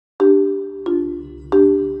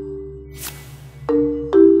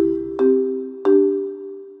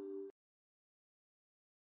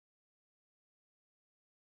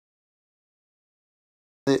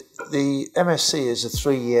The MSc is a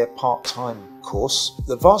 3-year part-time course.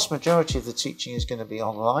 The vast majority of the teaching is going to be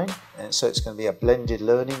online, and so it's going to be a blended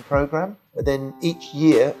learning program. But then each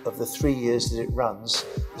year of the 3 years that it runs,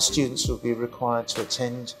 the students will be required to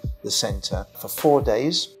attend the centre for 4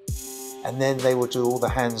 days, and then they will do all the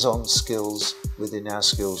hands-on skills within our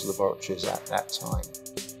skills laboratories at that time.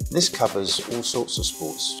 This covers all sorts of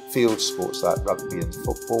sports, field sports like rugby and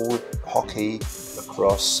football, hockey,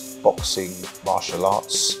 lacrosse, boxing, martial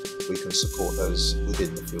arts. We can support those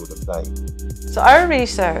within the field of play. So our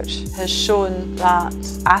research has shown that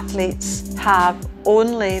athletes have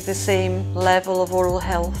only the same level of oral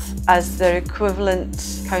health as their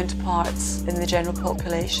equivalent counterparts in the general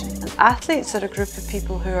population. And athletes are a group of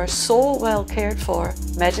people who are so well cared for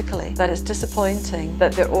medically that it's disappointing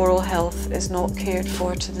that their oral health is not cared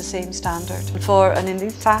for to the same standard. And for an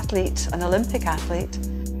elite athlete, an Olympic athlete,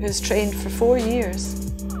 who's trained for 4 years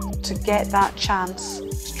to get that chance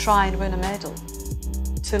to try and win a medal,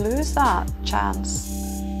 to lose that chance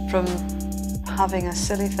from having a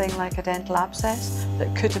silly thing like a dental abscess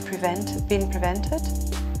that could have been prevented,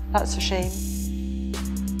 that's a shame.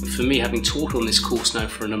 For me, having taught on this course now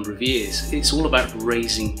for a number of years, it's all about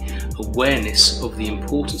raising awareness of the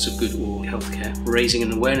importance of good oral healthcare, raising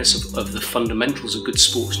an awareness of the fundamentals of good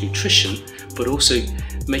sports nutrition, but also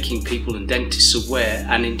making people and dentists aware,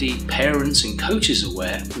 and indeed parents and coaches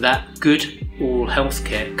aware, that good oral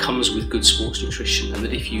healthcare comes with good sports nutrition, and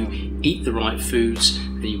that if you eat the right foods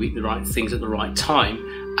and you eat the right things at the right time,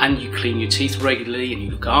 and you clean your teeth regularly and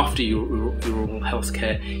you look after your oral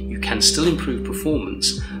healthcare, you can still improve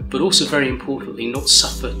performance, but also very importantly not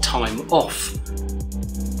suffer time off.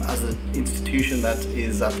 As an institution that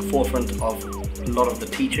is at the forefront of a lot of the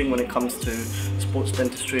teaching when it comes to sports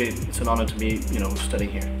dentistry, it's an honour to be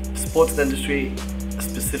studying here. Sports dentistry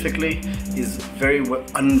specifically is very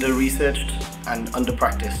under-researched and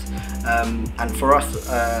under-practiced, and for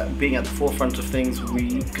us, being at the forefront of things,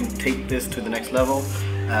 we can take this to the next level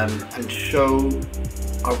and show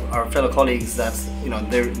our fellow colleagues that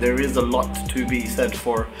there is a lot to be said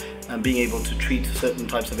for being able to treat certain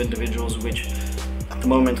types of individuals which at the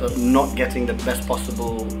moment are not getting the best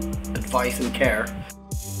possible advice and care.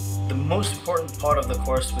 The most important part of the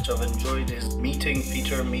course which I've enjoyed is meeting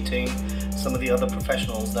Peter, meeting some of the other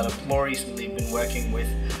professionals that have more recently been working with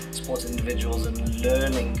sports individuals and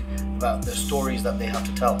learning about the stories that they have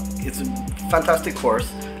to tell. It's a fantastic course.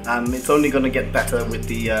 It's only going to get better with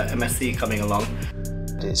the MSc coming along.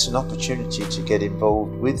 It's an opportunity to get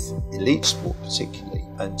involved with elite sport particularly,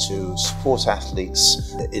 and to support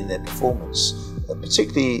athletes in their performance,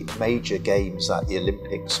 particularly major games like the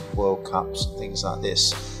Olympics, World Cups and things like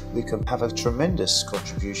this. We can have a tremendous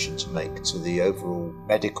contribution to make to the overall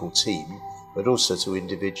medical team, but also to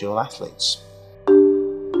individual athletes.